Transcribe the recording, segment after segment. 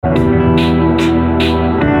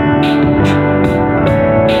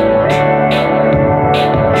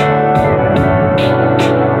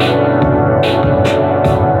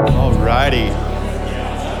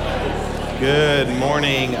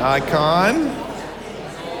Icon,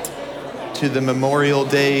 to the Memorial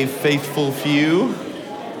Day faithful few,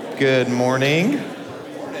 good morning.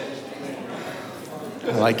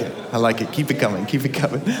 I like it. Keep it coming.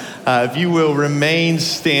 If you will remain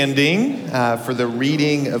standing for the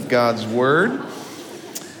reading of God's Word.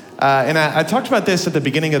 And I talked about this at the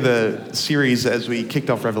beginning of the series as we kicked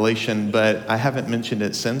off Revelation, but I haven't mentioned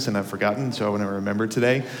it since, and I've forgotten, so I want to remember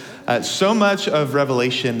today. So much of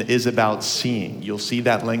Revelation is about seeing. You'll see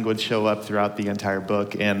that language show up throughout the entire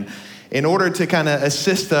book. And in order to kind of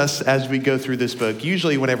assist us as we go through this book,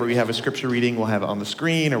 usually whenever we have a scripture reading, we'll have it on the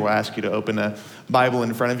screen, or we'll ask you to open a Bible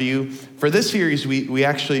in front of you. For this series, we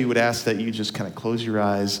actually would ask that you just kind of close your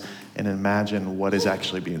eyes and imagine what is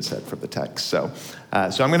actually being said from the text. So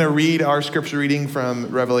I'm going to read our scripture reading from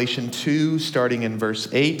Revelation 2, starting in verse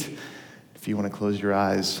 8. If you want to close your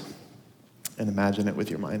eyes and imagine it with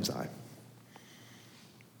your mind's eye.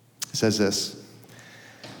 It says this: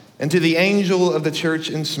 "And to the angel of the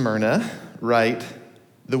church in Smyrna write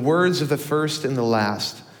the words of the first and the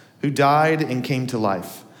last, who died and came to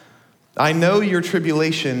life. I know your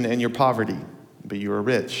tribulation and your poverty, but you are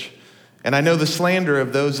rich. And I know the slander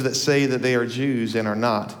of those that say that they are Jews and are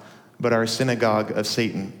not, but are a synagogue of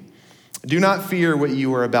Satan. Do not fear what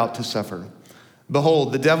you are about to suffer.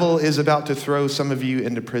 Behold, the devil is about to throw some of you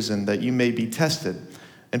into prison, that you may be tested.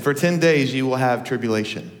 And for 10 days you will have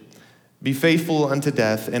tribulation. Be faithful unto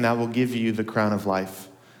death, and I will give you the crown of life.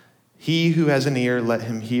 He who has an ear, let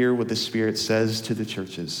him hear what the Spirit says to the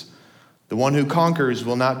churches. The one who conquers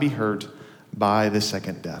will not be hurt by the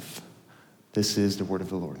second death." This is the word of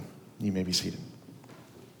the Lord. You may be seated.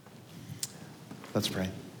 Let's pray.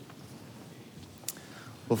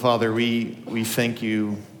 Well, Father, we thank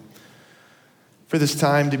you for this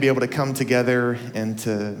time to be able to come together and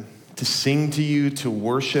to sing to you, to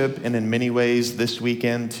worship, and in many ways this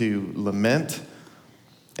weekend to lament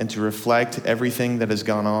and to reflect everything that has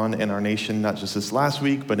gone on in our nation, not just this last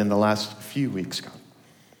week, but in the last few weeks, God.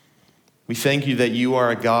 We thank you that you are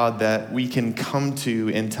a God that we can come to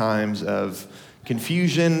in times of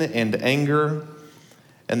confusion and anger,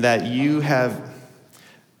 and that you have,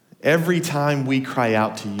 every time we cry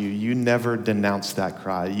out to you, you never denounce that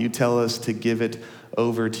cry. You tell us to give it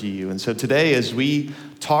over to you. And so today, as we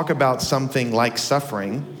talk about something like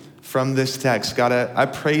suffering from this text, God, I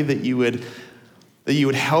pray that you would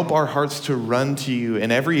help our hearts to run to you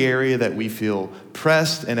in every area that we feel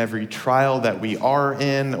pressed, in every trial that we are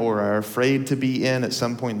in or are afraid to be in at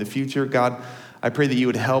some point in the future. God, I pray that you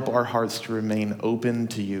would help our hearts to remain open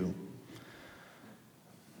to you.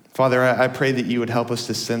 Father, I pray that you would help us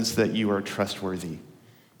to sense that you are trustworthy,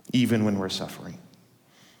 even when we're suffering.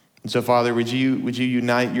 And so, Father, would you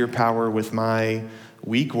unite your power with my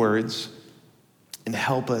weak words and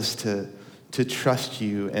help us to trust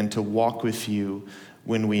you and to walk with you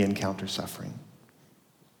when we encounter suffering.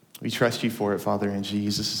 We trust you for it, Father, in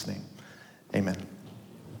Jesus' name. Amen.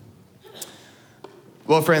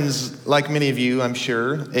 Well, friends, like many of you, I'm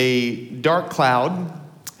sure, a dark cloud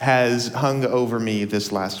has hung over me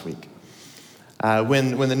this last week.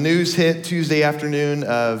 When the news hit Tuesday afternoon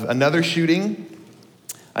of another shooting,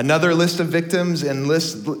 another list of victims, and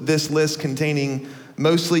this list containing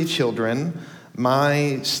mostly children,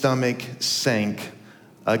 my stomach sank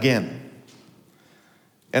again.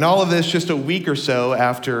 And all of this just a week or so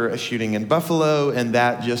after a shooting in Buffalo, and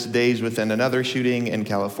that just days within another shooting in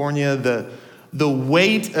California. The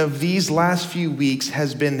weight of these last few weeks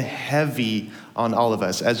has been heavy on all of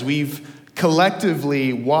us as we've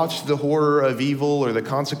collectively watched the horror of evil or the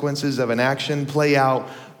consequences of an action play out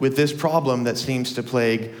with this problem that seems to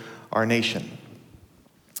plague our nation.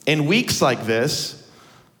 In weeks like this,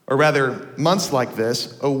 or rather months like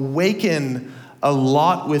this, awaken a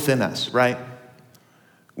lot within us, right?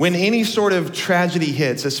 When any sort of tragedy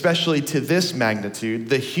hits, especially to this magnitude,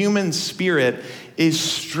 the human spirit is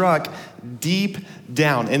struck deep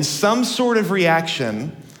down. And some sort of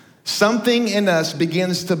reaction, something in us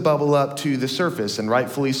begins to bubble up to the surface, and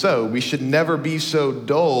rightfully so. We should never be so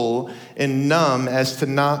dull and numb as to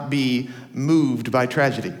not be moved by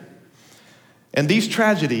tragedy. And these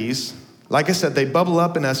tragedies, like I said, they bubble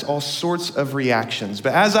up in us all sorts of reactions.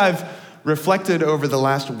 But as I've reflected over the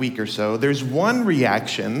last week or so, there's one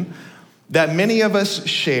reaction that many of us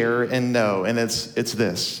share and know, and it's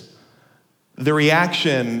this: the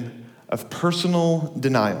reaction of personal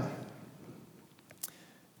denial.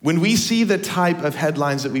 When we see the type of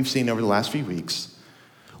headlines that we've seen over the last few weeks,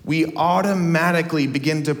 we automatically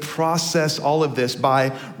begin to process all of this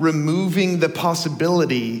by removing the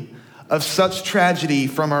possibility of such tragedy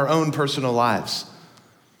from our own personal lives.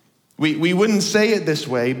 We wouldn't say it this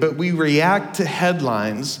way, but we react to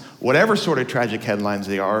headlines, whatever sort of tragic headlines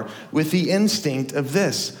they are, with the instinct of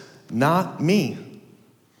this: not me.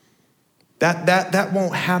 That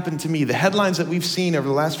won't happen to me. The headlines that we've seen over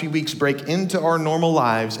the last few weeks break into our normal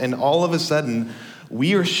lives, and all of a sudden,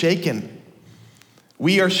 we are shaken.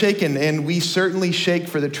 We are shaken, and we certainly shake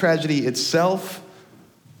for the tragedy itself.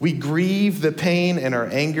 We grieve the pain and are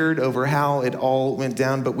angered over how it all went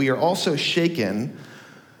down, but we are also shaken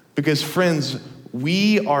because, friends,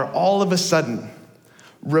 we are all of a sudden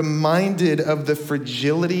reminded of the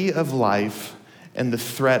fragility of life and the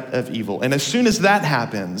threat of evil. And as soon as that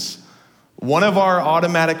happens, one of our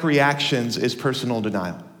automatic reactions is personal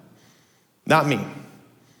denial. Not me.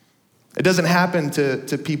 It doesn't happen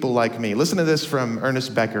to people like me. Listen to this from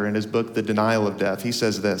Ernest Becker in his book, The Denial of Death. He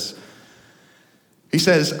says this. He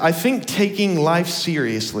says, "I think taking life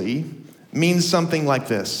seriously means something like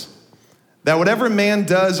this: that whatever man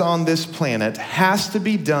does on this planet has to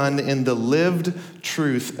be done in the lived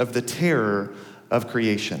truth of the terror of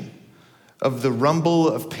creation, of the rumble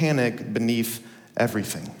of panic beneath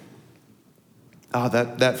everything."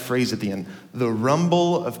 That phrase at the end, the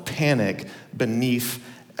rumble of panic beneath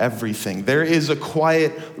everything. There is a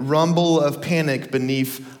quiet rumble of panic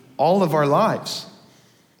beneath all of our lives.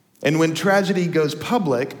 And when tragedy goes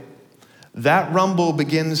public, that rumble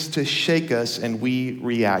begins to shake us and we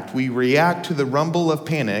react. We react to the rumble of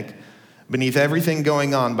panic beneath everything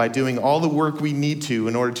going on by doing all the work we need to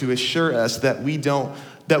in order to assure us that we don't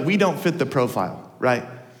fit the profile, right?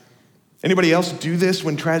 Anybody else do this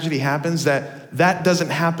when tragedy happens? That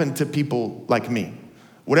doesn't happen to people like me.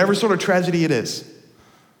 Whatever sort of tragedy it is.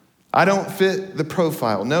 I don't fit the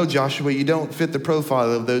profile. No, Joshua, you don't fit the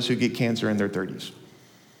profile of those who get cancer in their 30s.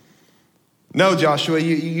 No, Joshua,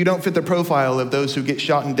 you don't fit the profile of those who get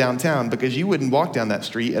shot in downtown because you wouldn't walk down that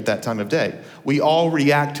street at that time of day. We all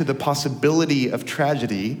react to the possibility of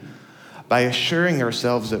tragedy by assuring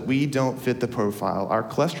ourselves that we don't fit the profile. Our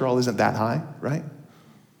cholesterol isn't that high, right?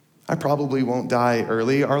 I probably won't die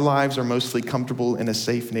early. Our lives are mostly comfortable in a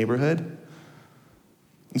safe neighborhood.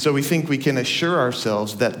 And so we think we can assure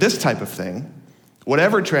ourselves that this type of thing,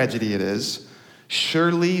 whatever tragedy it is,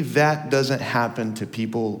 surely that doesn't happen to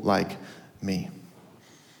people like me.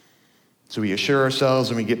 So we assure ourselves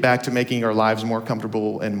and we get back to making our lives more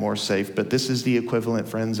comfortable and more safe. But this is the equivalent,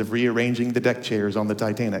 friends, of rearranging the deck chairs on the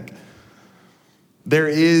Titanic. There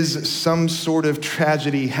is some sort of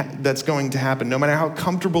tragedy that's going to happen, no matter how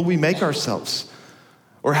comfortable we make ourselves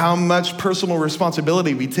or how much personal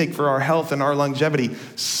responsibility we take for our health and our longevity.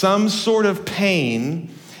 Some sort of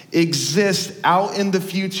pain exists out in the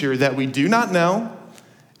future that we do not know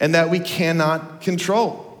and that we cannot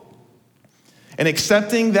control. And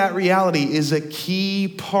accepting that reality is a key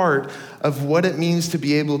part of what it means to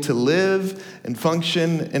be able to live and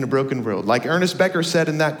function in a broken world. Like Ernest Becker said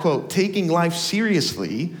in that quote, taking life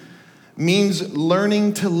seriously means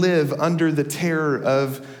learning to live under the terror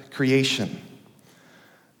of creation.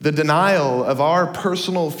 The denial of our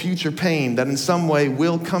personal future pain that in some way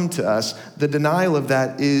will come to us, the denial of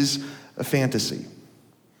that is a fantasy.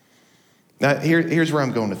 Now, here's where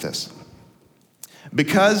I'm going with this.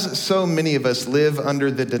 Because so many of us live under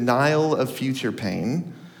the denial of future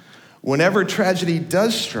pain, whenever tragedy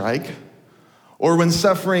does strike, or when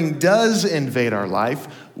suffering does invade our life,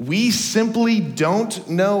 we simply don't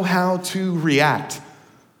know how to react.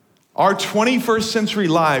 Our 21st century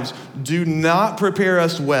lives do not prepare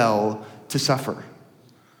us well to suffer.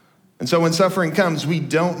 And so when suffering comes, we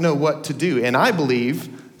don't know what to do. And I believe,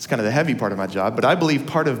 it's kind of the heavy part of my job, but I believe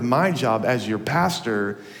part of my job as your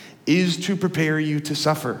pastor is to prepare you to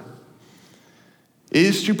suffer,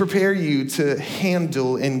 is to prepare you to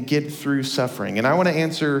handle and get through suffering. And I want to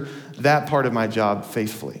answer that part of my job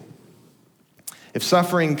faithfully. If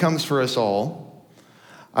suffering comes for us all,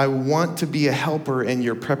 I want to be a helper in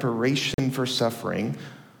your preparation for suffering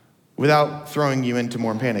without throwing you into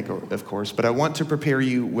more panic, of course, but I want to prepare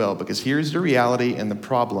you well, because here's the reality and the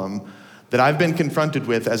problem that I've been confronted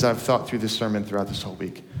with as I've thought through this sermon throughout this whole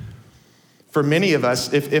week. For many of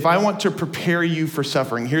us, if I want to prepare you for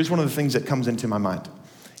suffering, here's one of the things that comes into my mind.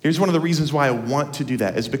 Here's one of the reasons why I want to do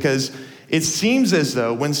that, is because it seems as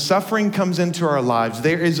though when suffering comes into our lives,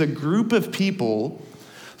 there is a group of people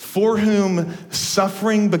for whom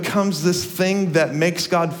suffering becomes this thing that makes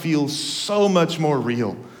God feel so much more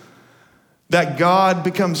real. That God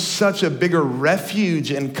becomes such a bigger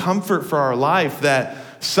refuge and comfort for our life that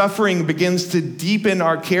suffering begins to deepen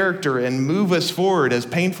our character and move us forward, as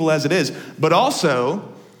painful as it is. But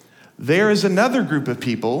also, there is another group of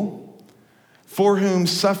people for whom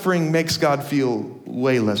suffering makes God feel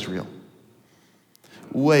way less real,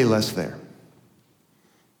 way less there.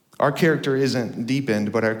 Our character isn't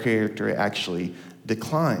deepened, but our character actually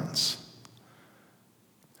declines.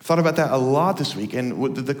 I've thought about that a lot this week,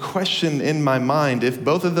 and the question in my mind, if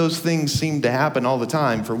both of those things seem to happen all the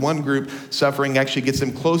time, for one group, suffering actually gets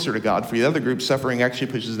them closer to God. For the other group, suffering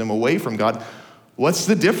actually pushes them away from God. What's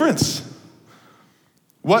the difference?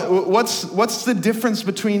 What's the difference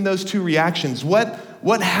between those two reactions?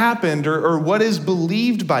 What happened or what is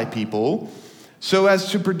believed by people so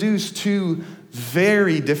as to produce two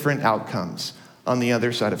very different outcomes on the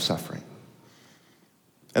other side of suffering?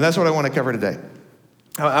 And that's what I want to cover today.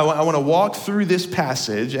 I want to walk through this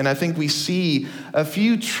passage, and I think we see a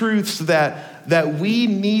few truths that we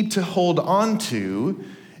need to hold on to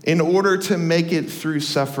in order to make it through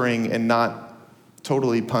suffering and not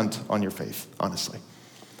totally punt on your faith, honestly.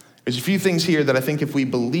 There's a few things here that I think if we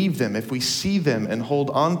believe them, if we see them and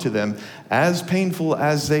hold on to them, as painful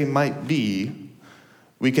as they might be,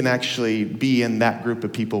 we can actually be in that group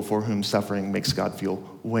of people for whom suffering makes God feel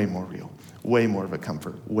way more real, way more of a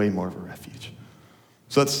comfort, way more of a refuge.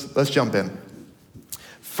 So let's jump in.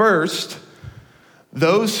 First,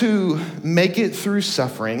 those who make it through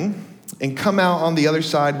suffering and come out on the other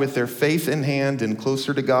side with their faith in hand and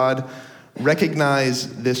closer to God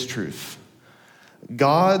recognize this truth.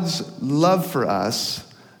 God's love for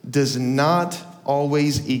us does not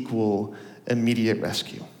always equal immediate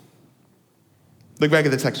rescue. Look back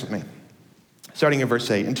at the text with me, starting in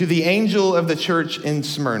verse 8. And to the angel of the church in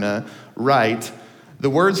Smyrna, write the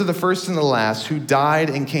words of the first and the last who died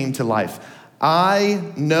and came to life. I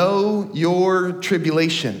know your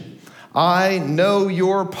tribulation. I know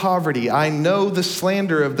your poverty. I know the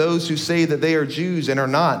slander of those who say that they are Jews and are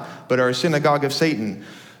not, but are a synagogue of Satan.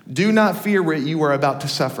 Do not fear what you are about to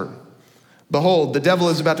suffer. Behold, the devil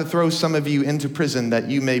is about to throw some of you into prison that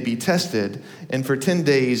you may be tested, and for 10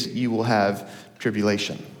 days you will have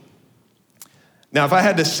tribulation. Now, if I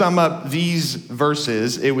had to sum up these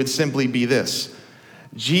verses, it would simply be this.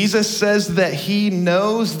 Jesus says that he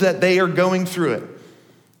knows that they are going through it.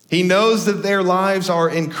 He knows that their lives are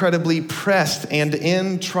incredibly pressed and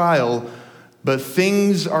in trial, but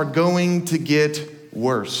things are going to get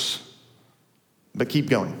worse. But keep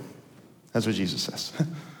going. That's what Jesus says.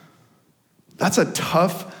 That's a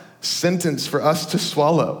tough sentence for us to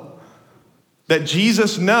swallow. That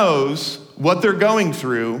Jesus knows what they're going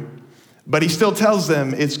through, but he still tells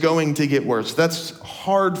them it's going to get worse. That's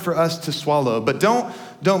hard for us to swallow. But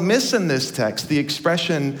don't miss in this text the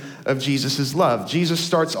expression of Jesus' love. Jesus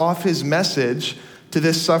starts off his message to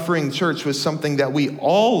this suffering church with something that we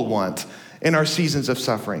all want in our seasons of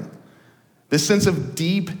suffering. This sense of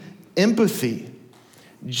deep empathy.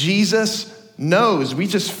 Jesus knows. We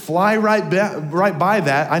just fly right by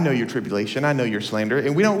that. I know your tribulation. I know your slander.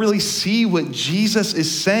 And we don't really see what Jesus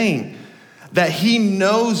is saying. That he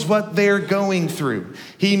knows what they're going through.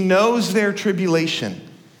 He knows their tribulation.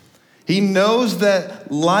 He knows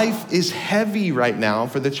that life is heavy right now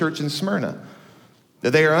for the church in Smyrna.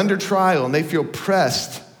 That they are under trial and they feel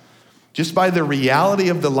pressed just by the reality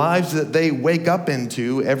of the lives that they wake up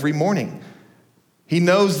into every morning. He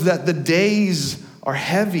knows that the days are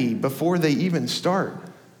heavy before they even start.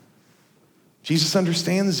 Jesus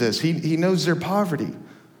understands this. He knows their poverty.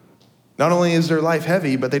 Not only is their life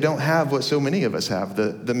heavy, but they don't have what so many of us have,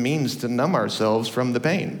 the means to numb ourselves from the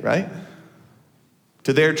pain, right?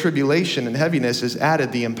 To their tribulation and heaviness is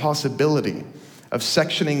added the impossibility of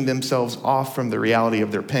sectioning themselves off from the reality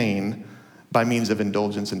of their pain by means of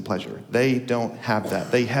indulgence and pleasure. They don't have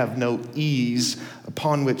that. They have no ease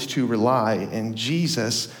upon which to rely, and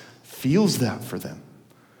Jesus feels that for them.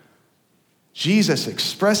 Jesus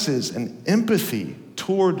expresses an empathy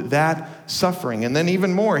toward that suffering. And then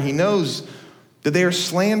even more, he knows that they are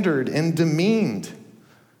slandered and demeaned.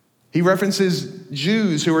 He references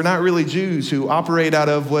Jews who are not really Jews, who operate out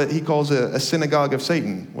of what he calls a synagogue of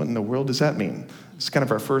Satan. What in the world does that mean? It's kind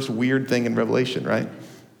of our first weird thing in Revelation, right?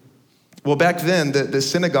 Well, back then, the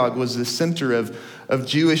synagogue was the center of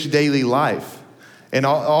Jewish daily life. And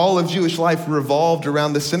all of Jewish life revolved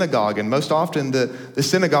around the synagogue. And most often, the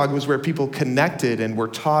synagogue was where people connected and were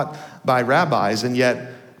taught by rabbis. And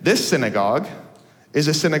yet, this synagogue is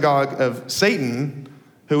a synagogue of Satan,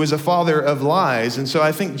 who is a father of lies. And so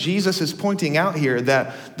I think Jesus is pointing out here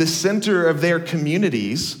that the center of their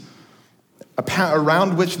communities,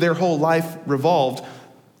 around which their whole life revolved,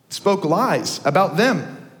 spoke lies about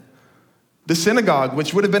them. The synagogue,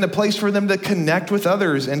 which would have been a place for them to connect with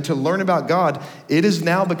others and to learn about God, it has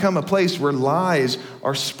now become a place where lies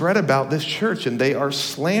are spread about this church and they are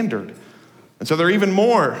slandered. And so they're even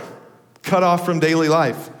more cut off from daily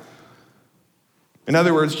life. In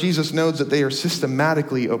other words, Jesus knows that they are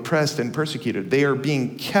systematically oppressed and persecuted. They are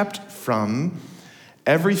being kept from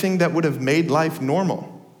everything that would have made life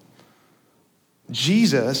normal.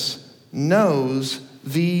 Jesus knows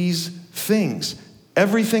these things,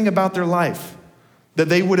 everything about their life that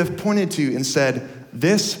they would have pointed to and said,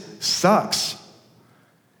 this sucks.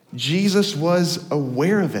 Jesus was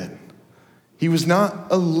aware of it. He was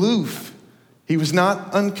not aloof. He was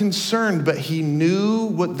not unconcerned, but he knew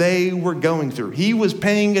what they were going through. He was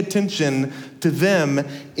paying attention to them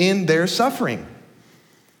in their suffering.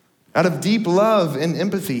 Out of deep love and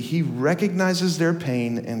empathy, he recognizes their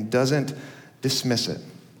pain and doesn't dismiss it.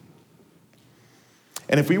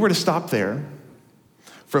 And if we were to stop there,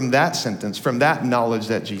 from that sentence, from that knowledge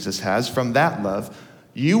that Jesus has, from that love,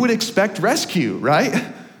 you would expect rescue, right?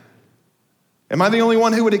 Am I the only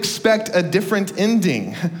one who would expect a different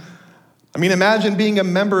ending? I mean, imagine being a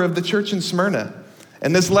member of the church in Smyrna,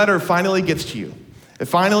 and this letter finally gets to you. It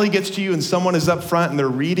finally gets to you, and someone is up front, and they're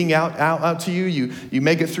reading out to you. You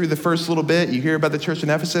make it through the first little bit. You hear about the church in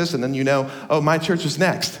Ephesus, and then you know, oh, my church is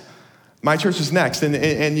next. My church is next.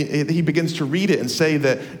 And he begins to read it and say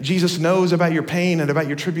that Jesus knows about your pain and about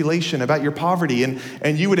your tribulation, about your poverty.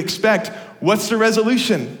 And you would expect, what's the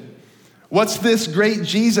resolution? What's this great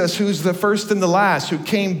Jesus who's the first and the last, who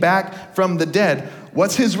came back from the dead?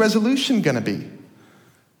 What's his resolution going to be?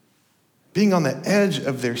 Being on the edge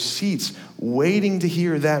of their seats, waiting to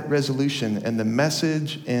hear that resolution. And the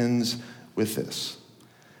message ends with this: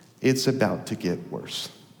 it's about to get worse.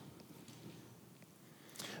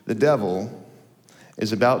 The devil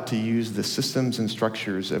is about to use the systems and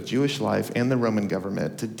structures of Jewish life and the Roman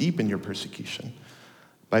government to deepen your persecution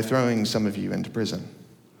by throwing some of you into prison.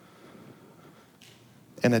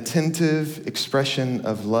 An attentive expression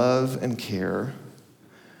of love and care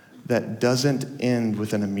that doesn't end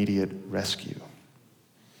with an immediate rescue.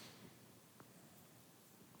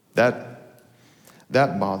 That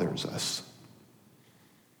bothers us.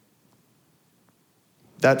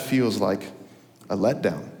 That feels like a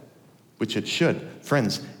letdown, which it should.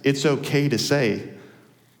 Friends, it's okay to say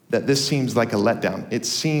that this seems like a letdown. It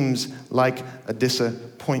seems like a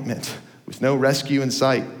disappointment with no rescue in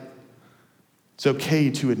sight. It's okay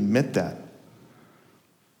to admit that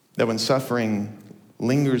when suffering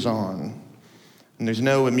lingers on and there's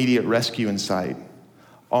no immediate rescue in sight,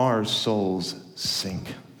 our souls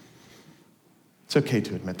sink. It's okay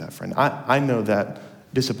to admit that, friend. I know that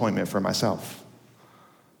disappointment for myself.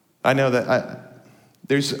 I know that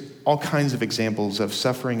there's all kinds of examples of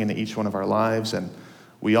suffering in each one of our lives, and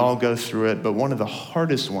we all go through it, but one of the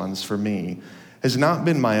hardest ones for me has not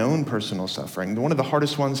been my own personal suffering. One of the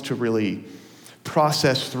hardest ones to really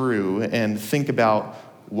process through and think about,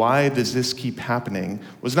 why does this keep happening,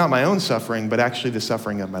 was not my own suffering, but actually the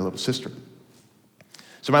suffering of my little sister.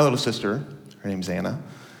 So my little sister, her name's Anna,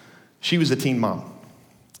 she was a teen mom.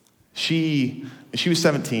 She was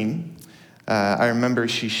 17. I remember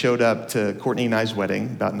she showed up to Courtney and I's wedding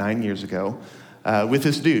about 9 years ago with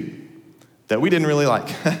this dude that we didn't really like.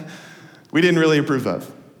 We didn't really approve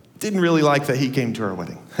of. Didn't really like that he came to our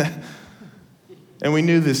wedding. And we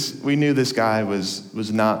knew this guy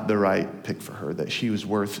was not the right pick for her, that she was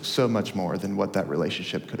worth so much more than what that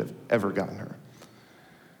relationship could have ever gotten her.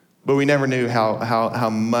 But we never knew how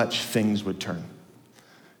much things would turn.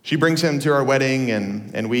 She brings him to our wedding,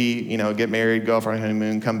 and we, get married, go off our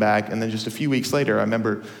honeymoon, come back, and then just a few weeks later, I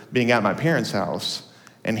remember being at my parents' house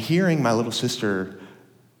and hearing my little sister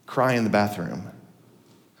cry in the bathroom.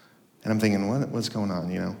 And I'm thinking, what's going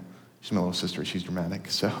on, She's my little sister, she's dramatic,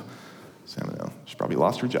 so I don't know. She probably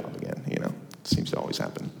lost her job again, It seems to always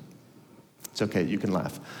happen. It's okay, you can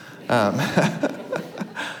laugh.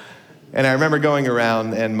 And I remember going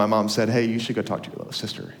around, and my mom said, hey, you should go talk to your little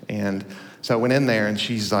sister. And so I went in there, and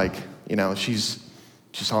she's like, she's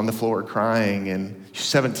on the floor crying, and she's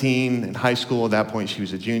 17, in high school at that point, she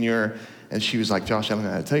was a junior, and she was like, Josh, I don't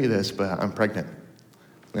know how to tell you this, but I'm pregnant.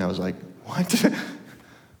 And I was like, what?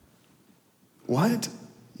 What?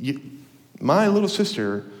 My little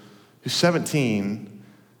sister, who's 17,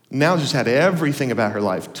 now just had everything about her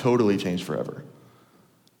life totally changed forever.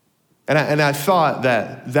 And I thought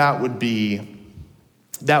that would be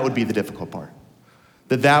the difficult part.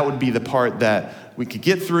 That would be the part that we could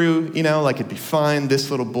get through, like it'd be fine.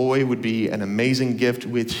 This little boy would be an amazing gift,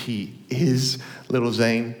 which he is, little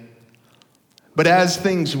Zane. But as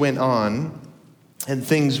things went on and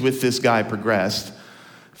things with this guy progressed,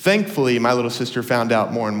 thankfully, my little sister found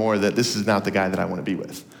out more and more that this is not the guy that I want to be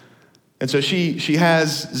with. And so she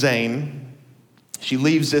has Zane. She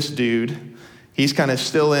leaves this dude. He's kind of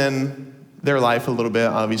still in their life a little bit.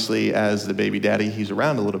 Obviously, as the baby daddy, he's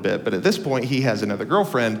around a little bit. But at this point, he has another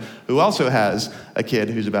girlfriend who also has a kid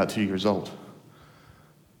who's about 2 years old.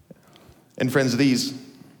 And friends,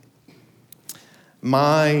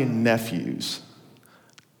 my nephew's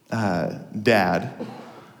dad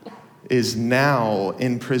is now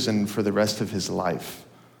in prison for the rest of his life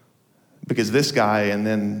because this guy and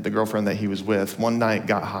then the girlfriend that he was with one night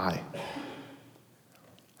got high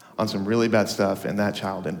on some really bad stuff, and that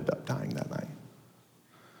child ended up dying that night.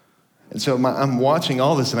 And so I'm watching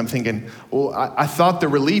all this and I'm thinking, well, I thought the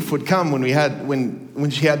relief would come when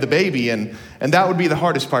she had the baby, and that would be the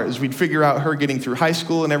hardest part, is we'd figure out her getting through high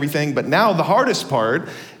school and everything. But now the hardest part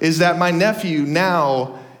is that my nephew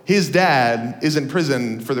now, his dad is in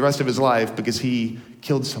prison for the rest of his life because he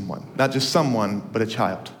killed someone. Not just someone, but a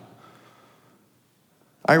child.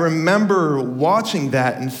 I remember watching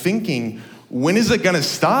that and thinking, when is it gonna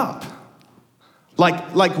stop?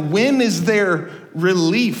 Like when is there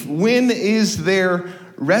relief? When is there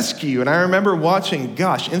rescue? And I remember watching,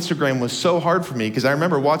 Instagram was so hard for me because I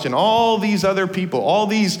remember watching all these other people, all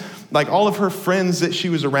of her friends that she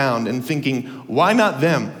was around and thinking, why not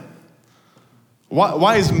them?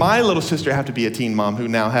 Why does my little sister have to be a teen mom who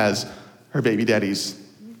now has her baby daddies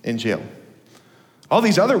in jail? All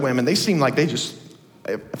these other women, they seem like they just,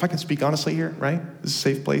 if I can speak honestly here, right? This is a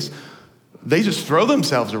safe place. They just throw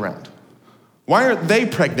themselves around. Why aren't they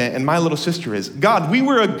pregnant and my little sister is? God, we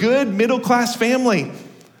were a good middle-class family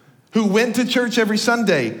who went to church every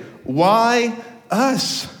Sunday. Why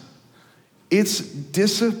us? It's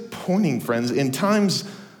disappointing, friends, in times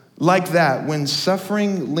like that, when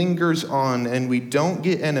suffering lingers on and we don't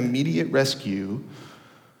get an immediate rescue.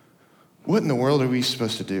 What in the world are we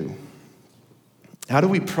supposed to do? How do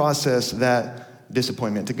we process that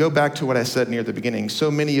disappointment? To go back to what I said near the beginning,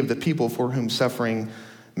 so many of the people for whom suffering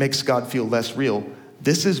makes God feel less real.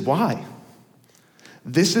 This is why.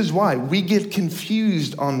 This is why we get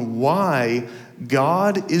confused on why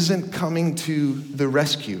God isn't coming to the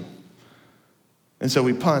rescue. And so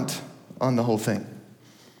we punt on the whole thing.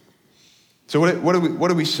 So what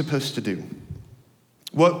are we supposed to do?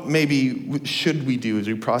 What maybe should we do as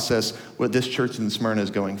we process what this church in Smyrna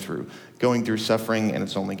is going through suffering, and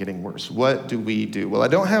it's only getting worse? What do we do? Well, I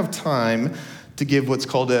don't have time to give what's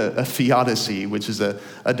called a theodicy, which is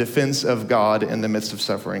a defense of God in the midst of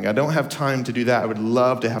suffering. I don't have time to do that. I would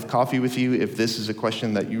love to have coffee with you if this is a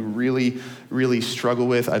question that you really, really struggle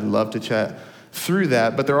with. I'd love to chat through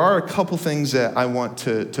that. But there are a couple things that I want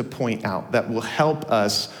to point out that will help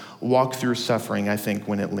us walk through suffering, I think,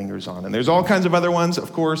 when it lingers on. And there's all kinds of other ones,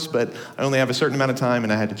 of course, but I only have a certain amount of time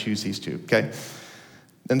and I had to choose these two, okay?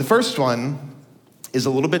 And the first one is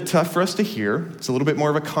a little bit tough for us to hear. It's a little bit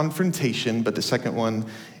more of a confrontation, but the second one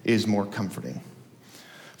is more comforting.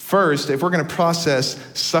 First, if we're gonna process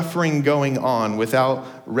suffering going on without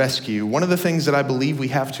rescue, one of the things that I believe we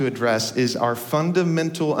have to address is our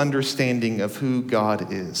fundamental understanding of who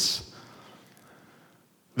God is.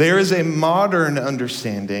 There is a modern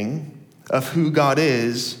understanding of who God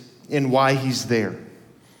is and why he's there.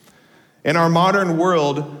 In our modern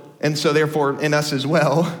world, and so therefore in us as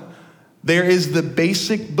well, there is the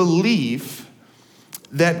basic belief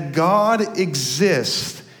that God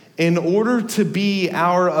exists in order to be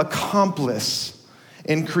our accomplice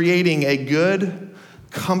in creating a good,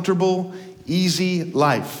 comfortable, easy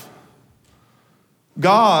life.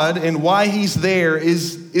 God and why he's there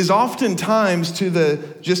is oftentimes to the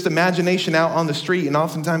just imagination out on the street, and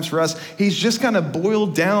oftentimes for us, he's just kind of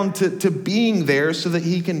boiled down to being there so that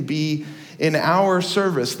he can be in our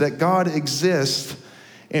service, that God exists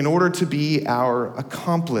in order to be our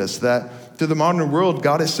accomplice, that to the modern world,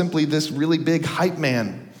 God is simply this really big hype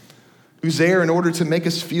man who's there in order to make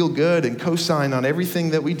us feel good and co-sign on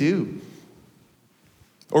everything that we do.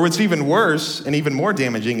 Or what's even worse and even more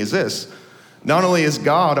damaging is this. Not only is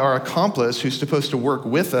God our accomplice who's supposed to work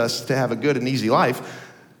with us to have a good and easy life,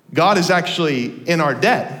 God is actually in our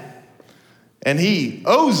debt. And he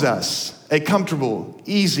owes us a comfortable,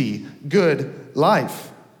 easy, good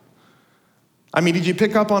life. I mean, did you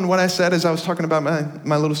pick up on what I said as I was talking about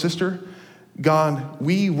my little sister? God,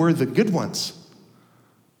 we were the good ones.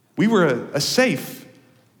 We were a safe,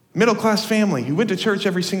 middle-class family who went to church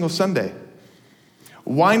every single Sunday.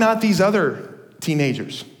 Why not these other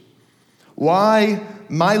teenagers? Why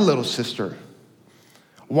my little sister?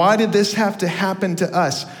 Why did this have to happen to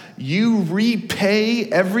us? You repay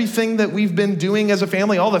everything that we've been doing as a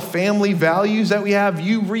family, all the family values that we have,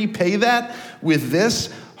 you repay that with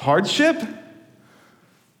this hardship?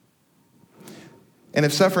 And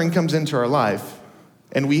if suffering comes into our life,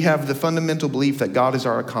 and we have the fundamental belief that God is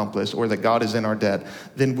our accomplice or that God is in our debt,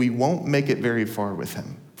 then we won't make it very far with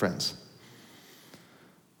him, friends.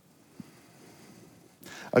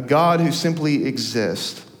 A God who simply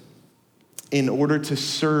exists in order to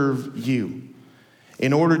serve you,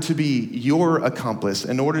 in order to be your accomplice,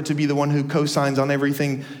 in order to be the one who co-signs on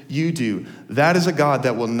everything you do. That is a God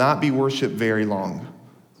that will not be worshiped very long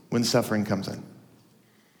when suffering comes in.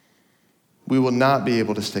 We will not be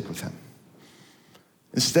able to stick with him.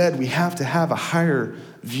 Instead, we have to have a higher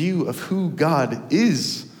view of who God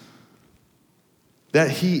is. That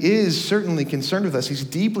he is certainly concerned with us. He's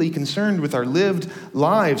deeply concerned with our lived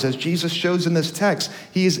lives, as Jesus shows in this text.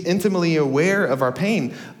 He is intimately aware of our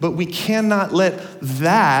pain, but we cannot let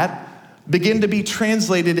that begin to be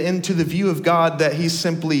translated into the view of God that he's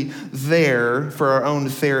simply there for our own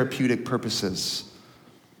therapeutic purposes.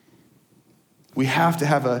 We have to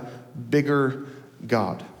have a bigger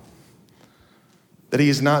God. That he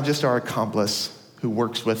is not just our accomplice who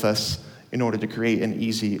works with us in order to create an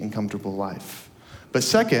easy and comfortable life. But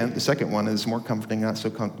the second one is more comforting, not so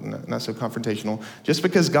confrontational. Just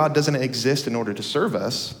because God doesn't exist in order to serve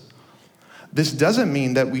us, this doesn't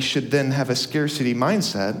mean that we should then have a scarcity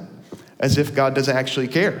mindset as if God doesn't actually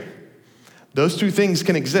care. Those two things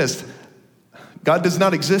can exist. God does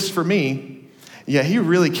not exist for me, yet he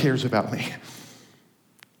really cares about me.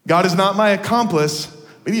 God is not my accomplice,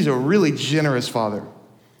 but he's a really generous Father.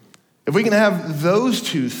 If we can have those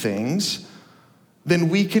two things, then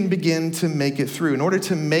we can begin to make it through. In order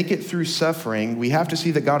to make it through suffering, we have to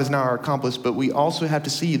see that God is not our accomplice, but we also have to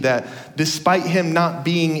see that despite him not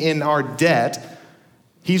being in our debt,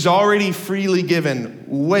 he's already freely given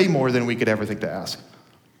way more than we could ever think to ask.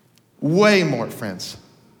 Way more, friends.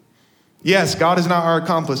 Yes, God is not our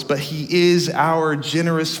accomplice, but he is our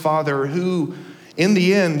generous Father who, in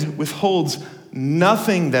the end, withholds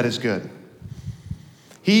nothing that is good.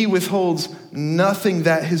 He withholds nothing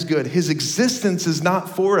that is good. His existence is not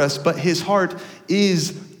for us, but his heart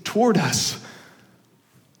is toward us.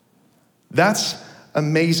 That's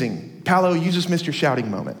amazing. Paolo, you just missed your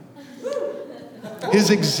shouting moment.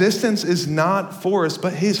 His existence is not for us,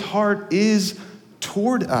 but his heart is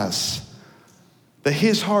toward us. That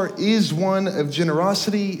his heart is one of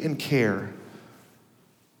generosity and care.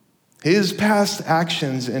 His past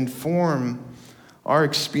actions inform our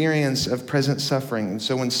experience of present suffering. And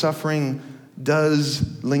so when suffering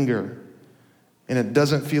does linger and it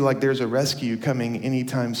doesn't feel like there's a rescue coming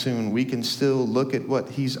anytime soon, we can still look at what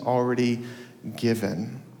he's already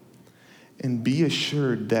given and be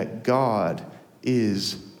assured that God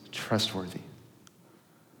is trustworthy.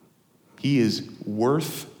 He is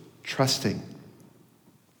worth trusting.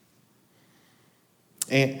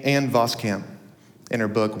 Ann Voskamp, in her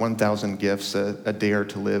book, 1,000 Gifts, A Dare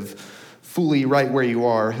to Live Fully Right Where You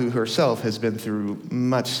Are, who herself has been through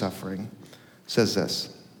much suffering, says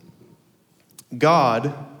this: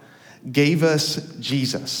 God gave us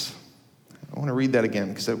Jesus. I want to read that again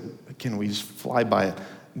because, again, we just fly by it.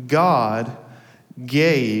 God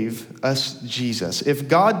gave us Jesus. If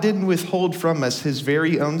God didn't withhold from us his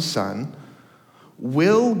very own son,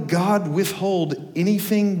 will God withhold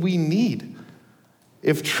anything we need?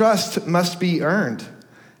 If trust must be earned,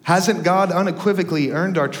 hasn't God unequivocally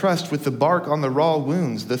earned our trust with the bark on the raw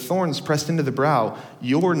wounds, the thorns pressed into the brow,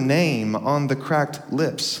 your name on the cracked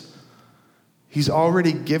lips? He's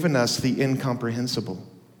already given us the incomprehensible.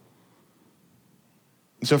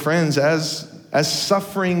 So friends, as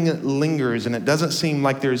suffering lingers and it doesn't seem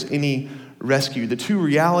like there's any rescue, the two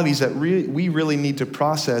realities that we really need to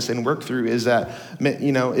process and work through is that,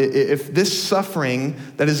 if this suffering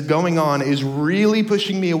that is going on is really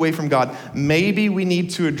pushing me away from God, maybe we need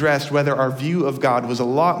to address whether our view of God was a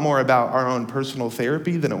lot more about our own personal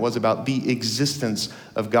therapy than it was about the existence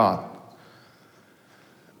of God.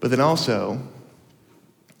 But then also,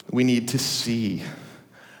 we need to see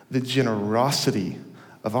the generosity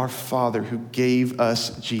of our Father who gave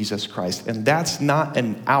us Jesus Christ. And that's not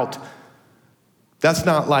an out. That's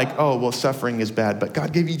not like, oh, well, suffering is bad, but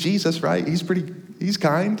God gave you Jesus, right? He's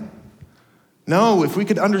kind. No, if we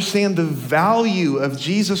could understand the value of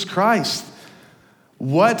Jesus Christ,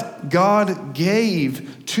 what God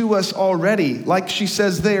gave to us already, like she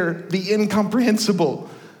says there, the incomprehensible,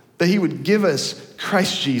 that he would give us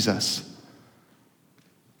Christ Jesus.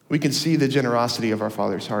 We can see the generosity of our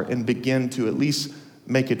Father's heart and begin to at least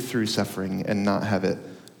make it through suffering and not have it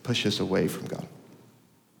push us away from God.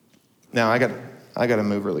 Now, I got to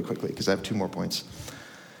move really quickly because I have two more points.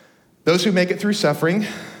 Those who make it through suffering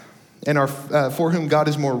and are for whom God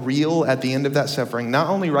is more real at the end of that suffering, not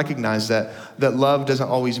only recognize that love doesn't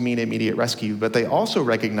always mean immediate rescue, but they also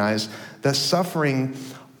recognize that suffering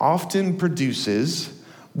often produces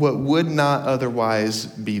what would not otherwise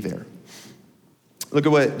be there. Look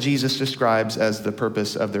at what Jesus describes as the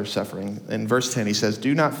purpose of their suffering. In verse 10, he says,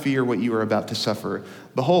 "Do not fear what you are about to suffer.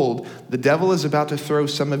 Behold, the devil is about to throw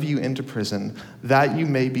some of you into prison, that you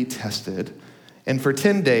may be tested. And for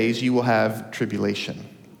 10 days you will have tribulation."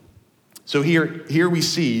 So here we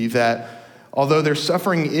see that although their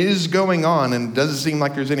suffering is going on and it doesn't seem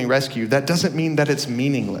like there's any rescue, that doesn't mean that it's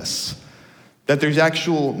meaningless, that there's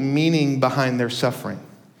actual meaning behind their suffering,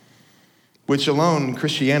 which alone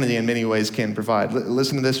Christianity in many ways can provide.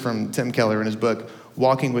 Listen to this from Tim Keller in his book,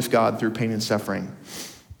 Walking with God Through Pain and Suffering.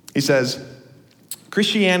 He says,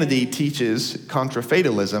 "Christianity teaches contra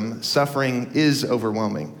fatalism, suffering is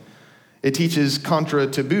overwhelming. It teaches contrary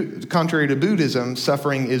to Buddhism,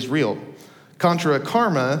 suffering is real. Contra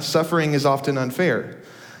karma, suffering is often unfair.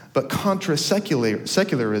 But contra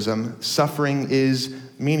secularism, suffering is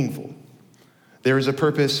meaningful. There is a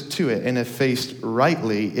purpose to it, and if faced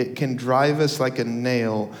rightly, it can drive us like a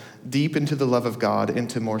nail deep into the love of God,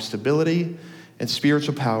 into more stability and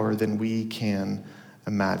spiritual power than we can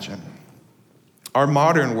imagine." Our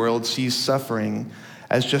modern world sees suffering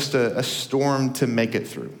as just a storm to make it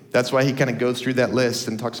through. That's why he kind of goes through that list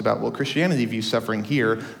and talks about, well, Christianity views suffering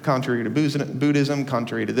here, contrary to Buddhism,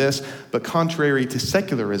 contrary to this, but contrary to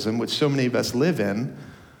secularism, which so many of us live in,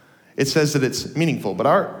 it says that it's meaningful. But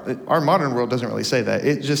our modern world doesn't really say that.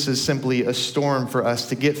 It just is simply a storm for us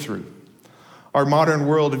to get through. Our modern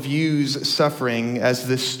world views suffering as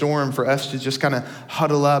this storm for us to just kind of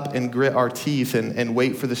huddle up and grit our teeth and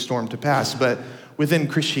wait for the storm to pass. But within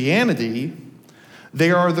Christianity,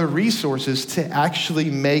 there are the resources to actually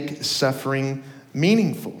make suffering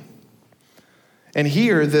meaningful. And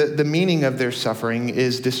here, the meaning of their suffering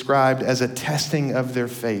is described as a testing of their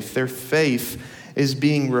faith. Their faith is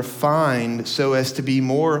being refined so as to be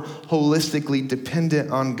more holistically dependent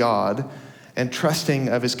on God and trusting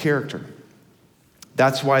of his character.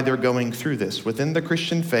 That's why they're going through this. Within the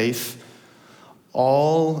Christian faith,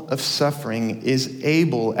 all of suffering is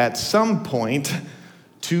able at some point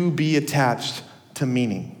to be attached to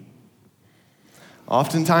meaning.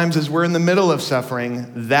 Oftentimes, as we're in the middle of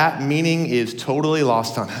suffering, that meaning is totally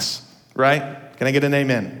lost on us, right? Can I get an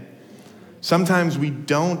amen? Sometimes we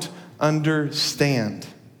don't understand,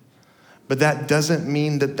 but that doesn't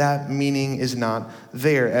mean that that meaning is not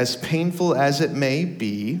there. As painful as it may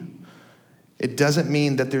be, it doesn't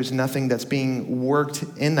mean that there's nothing that's being worked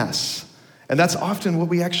in us. And that's often what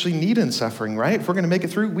we actually need in suffering, right? If we're going to make it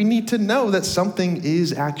through, we need to know that something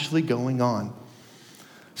is actually going on.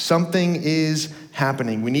 Something is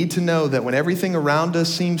happening. We need to know that when everything around us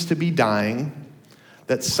seems to be dying,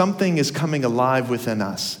 that something is coming alive within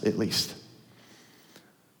us, at least.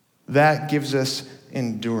 That gives us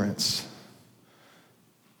endurance.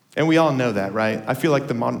 And we all know that, right? I feel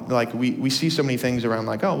like we see so many things around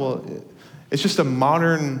like, oh, well, it's just a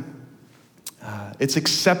modern, it's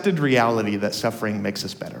accepted reality that suffering makes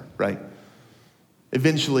us better, right?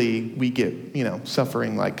 Eventually, we get,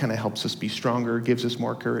 suffering like kind of helps us be stronger, gives us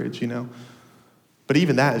more courage, But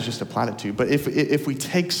even that is just a platitude. But if we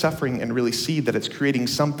take suffering and really see that it's creating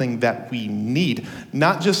something that we need,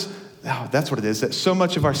 not just, that's what it is, that so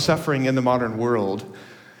much of our suffering in the modern world,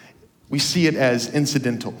 we see it as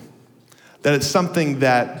incidental. That it's something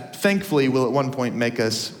that thankfully will at one point make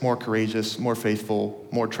us more courageous, more faithful,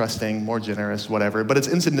 more trusting, more generous, whatever, but it's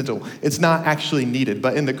incidental. It's not actually needed.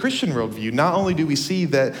 But in the Christian worldview, not only do we see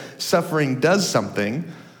that suffering does something,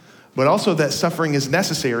 but also that suffering is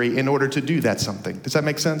necessary in order to do that something. Does that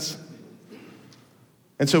make sense?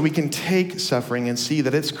 And so we can take suffering and see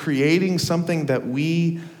that it's creating something that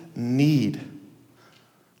we need.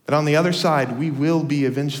 That on the other side, we will be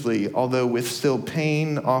eventually, although with still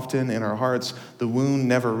pain often in our hearts, the wound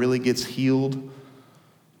never really gets healed.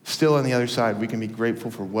 Still on the other side, we can be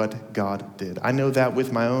grateful for what God did. I know that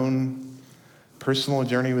with my own personal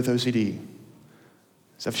journey with OCD.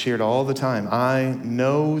 As I've shared all the time, I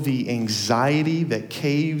know the anxiety that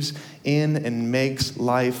caves in and makes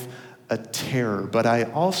life a terror. But I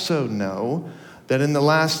also know that in the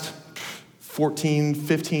last 14,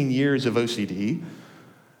 15 years of OCD,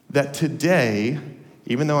 that today,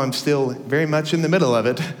 even though I'm still very much in the middle of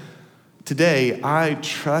it, today I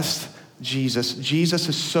trust Jesus. Jesus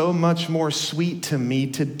is so much more sweet to me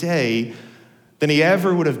today than he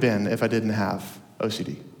ever would have been if I didn't have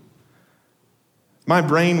OCD. My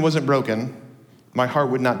brain wasn't broken. My heart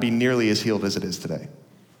would not be nearly as healed as it is today.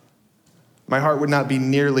 My heart would not be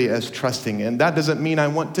nearly as trusting. And that doesn't mean I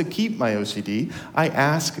want to keep my OCD. I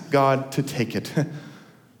ask God to take it.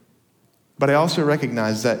 But I also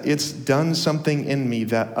recognize that it's done something in me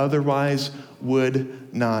that otherwise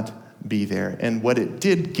would not be there. And what it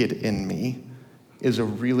did get in me is a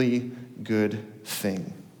really good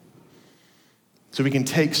thing. So we can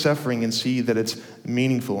take suffering and see that it's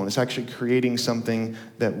meaningful and it's actually creating something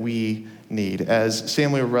that we need. As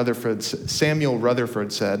Samuel Rutherford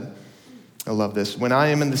said, I love this, when I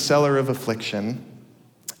am in the cellar of affliction,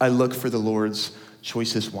 I look for the Lord's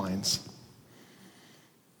choicest wines.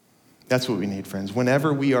 That's what we need, friends.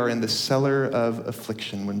 Whenever we are in the cellar of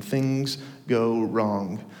affliction, when things go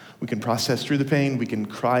wrong, we can process through the pain, we can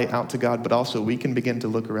cry out to God, but also we can begin to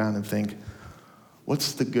look around and think,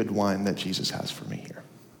 what's the good wine that Jesus has for me here?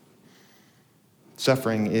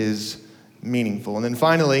 Suffering is meaningful. And then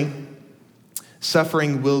finally,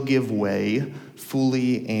 suffering will give way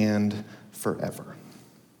fully and forever.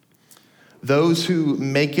 Those who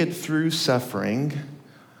make it through suffering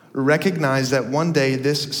recognize that one day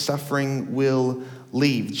this suffering will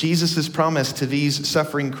leave. Jesus' promise to these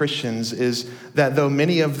suffering Christians is that though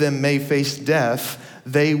many of them may face death,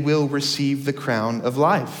 they will receive the crown of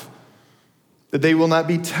life. That they will not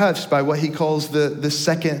be touched by what he calls the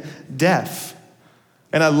second death.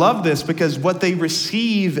 And I love this because what they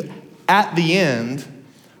receive at the end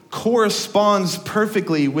corresponds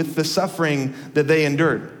perfectly with the suffering that they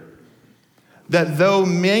endured. That though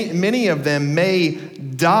many of them may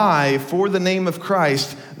die for the name of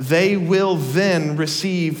Christ, they will then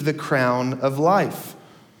receive the crown of life.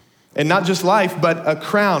 And not just life, but a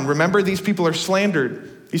crown. Remember, these people are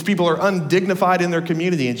slandered. These people are undignified in their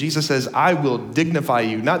community. And Jesus says, I will dignify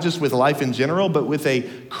you, not just with life in general, but with a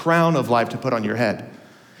crown of life to put on your head.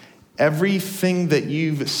 Everything that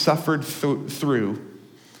you've suffered through,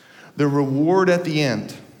 the reward at the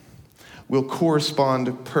end will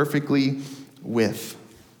correspond perfectly with.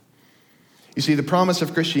 You see, the promise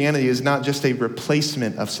of Christianity is not just a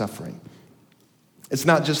replacement of suffering. It's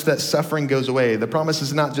not just that suffering goes away. The promise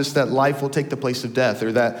is not just that life will take the place of death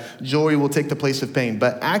or that joy will take the place of pain,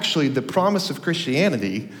 but actually the promise of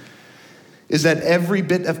Christianity is that every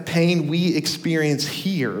bit of pain we experience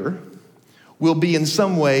here will be in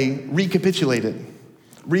some way recapitulated,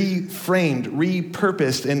 reframed,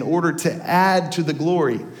 repurposed in order to add to the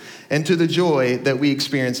glory and to the joy that we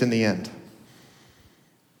experience in the end.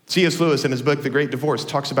 C.S. Lewis, in his book, The Great Divorce,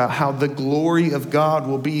 talks about how the glory of God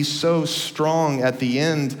will be so strong at the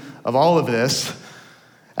end of all of this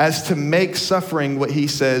as to make suffering, what he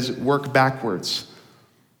says, work backwards,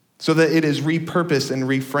 so that it is repurposed and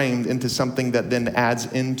reframed into something that then adds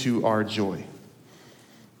into our joy.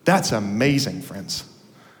 That's amazing, friends.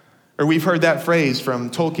 Or we've heard that phrase from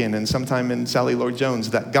Tolkien and sometime in Sally Lloyd Jones,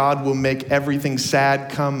 that God will make everything sad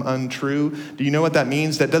come untrue. Do you know what that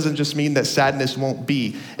means? That doesn't just mean that sadness won't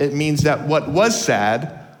be. It means that what was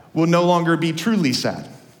sad will no longer be truly sad,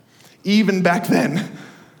 even back then,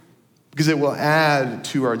 because it will add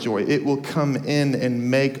to our joy. It will come in and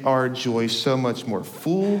make our joy so much more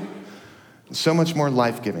full, so much more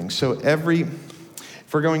life-giving. So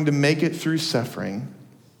if we're going to make it through suffering,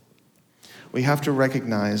 we have to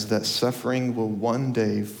recognize that suffering will one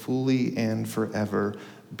day fully and forever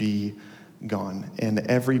be gone. And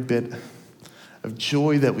every bit of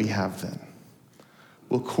joy that we have then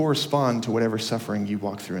will correspond to whatever suffering you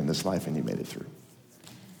walk through in this life and you made it through.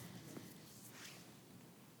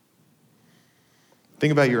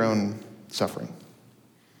 Think about your own suffering.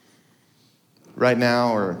 Right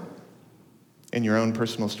now or in your own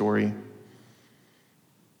personal story.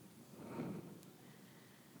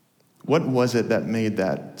 What was it that made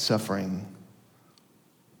that suffering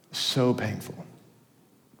so painful?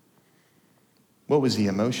 What was the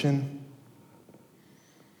emotion?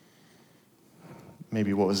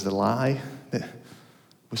 Maybe what was the lie that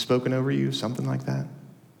was spoken over you? Something like that.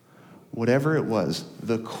 Whatever it was,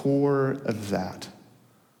 the core of that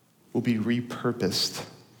will be repurposed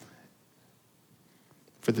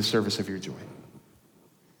for the service of your joy.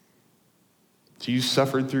 So you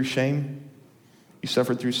suffered through shame. You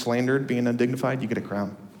suffered through slander, being undignified, you get a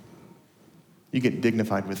crown. You get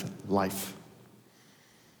dignified with life.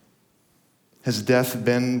 Has death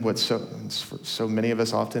been what so many of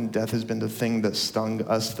us often, death has been the thing that stung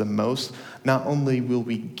us the most? Not only will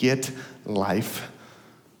we get life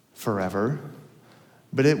forever,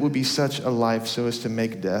 but it will be such a life so as to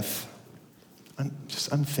make death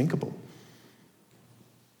just unthinkable,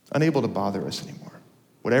 unable to bother us anymore.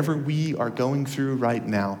 Whatever we are going through right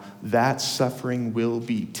now, that suffering will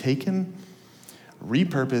be taken,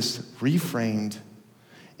 repurposed, reframed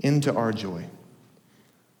into our joy.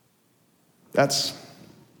 That's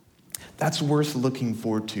worth looking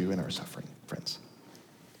forward to in our suffering, friends.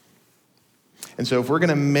 And so if we're going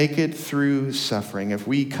to make it through suffering, if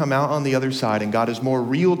we come out on the other side and God is more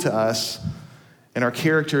real to us and our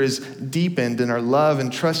character is deepened and our love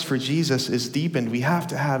and trust for Jesus is deepened, we have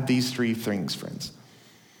to have these three things, friends.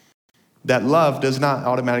 That love does not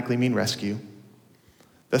automatically mean rescue.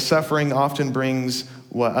 The suffering often brings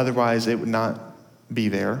what otherwise it would not be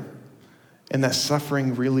there. And that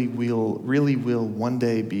suffering really will one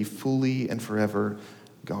day be fully and forever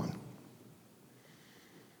gone.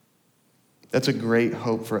 That's a great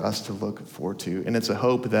hope for us to look forward to. And it's a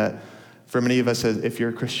hope that for many of us, if you're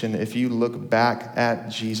a Christian, if you look back at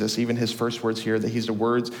Jesus, even his first words here, that he's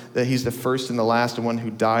the first and the last, the one who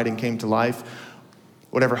died and came to life,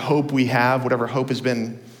 whatever hope we have, whatever hope has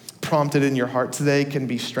been prompted in your heart today can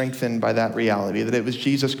be strengthened by that reality, that it was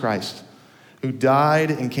Jesus Christ who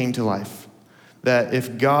died and came to life. That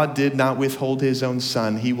if God did not withhold his own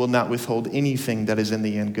son, he will not withhold anything that is in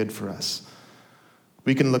the end good for us.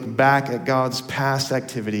 We can look back at God's past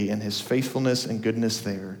activity and his faithfulness and goodness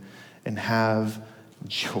there and have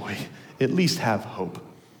joy, at least have hope,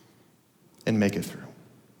 and make it through.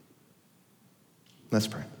 Let's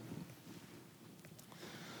pray.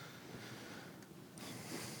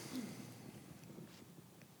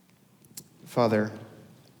 Father,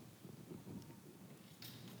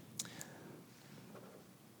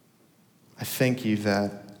 I thank you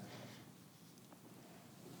that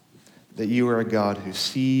you are a God who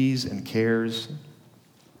sees and cares,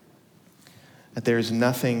 that there's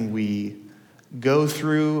nothing we go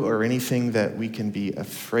through or anything that we can be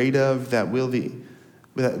afraid of that will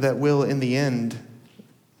in the end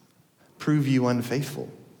prove you unfaithful.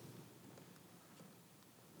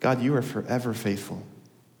 God, you are forever faithful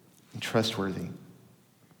and trustworthy.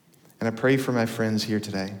 And I pray for my friends here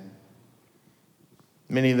today.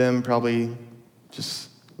 Many of them probably just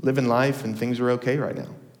living life and things are okay right now.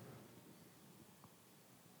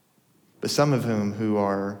 But some of whom who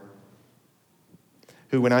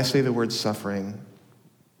when I say the word suffering,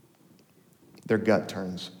 their gut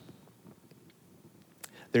turns.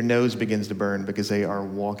 Their nose begins to burn because they are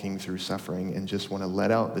walking through suffering and just want to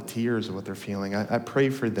let out the tears of what they're feeling. I pray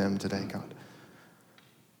for them today, God,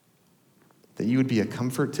 that you would be a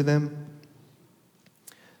comfort to them,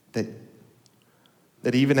 that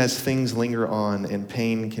even as things linger on and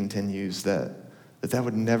pain continues, that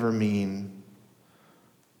would never mean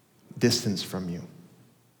distance from you.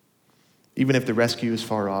 Even if the rescue is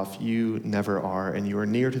far off, you never are, and you are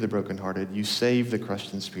near to the brokenhearted. You save the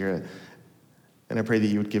crushed in spirit. And I pray that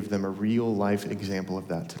you would give them a real life example of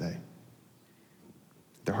that today.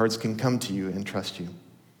 Their hearts can come to you and trust you.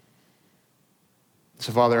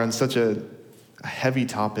 So, Father, on such a heavy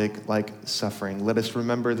topic like suffering, let us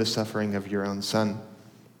remember the suffering of your own Son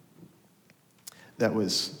that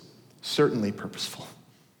was certainly purposeful,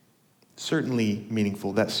 certainly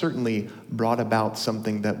meaningful, that certainly brought about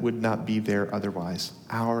something that would not be there otherwise,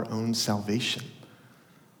 our own salvation.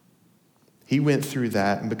 He went through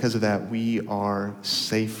that, and because of that, we are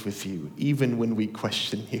safe with you, even when we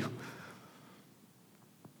question you.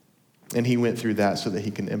 And he went through that so that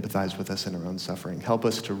he can empathize with us in our own suffering. Help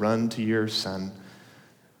us to run to your Son,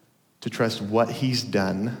 to trust what he's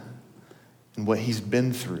done and what he's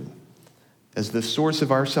been through as the source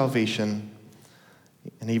of our salvation,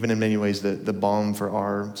 and even in many ways, the balm for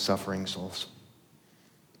our suffering souls.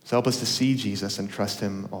 So help us to see Jesus and trust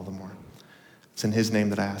him all the more. It's in his name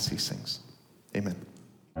that I ask these things. Amen.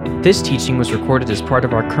 This teaching was recorded as part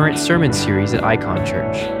of our current sermon series at Icon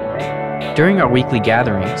Church. During our weekly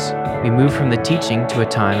gatherings, we move from the teaching to a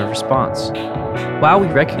time of response. While we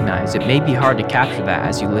recognize it may be hard to capture that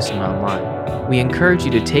as you listen online, we encourage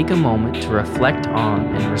you to take a moment to reflect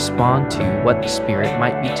on and respond to what the Spirit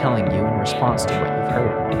might be telling you in response to what you've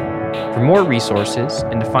heard. For more resources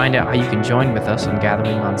and to find out how you can join with us in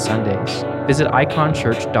gathering on Sundays, visit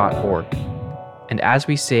iconchurch.org. And as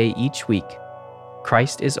we say each week,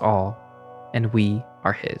 Christ is all, and we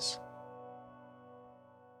are his.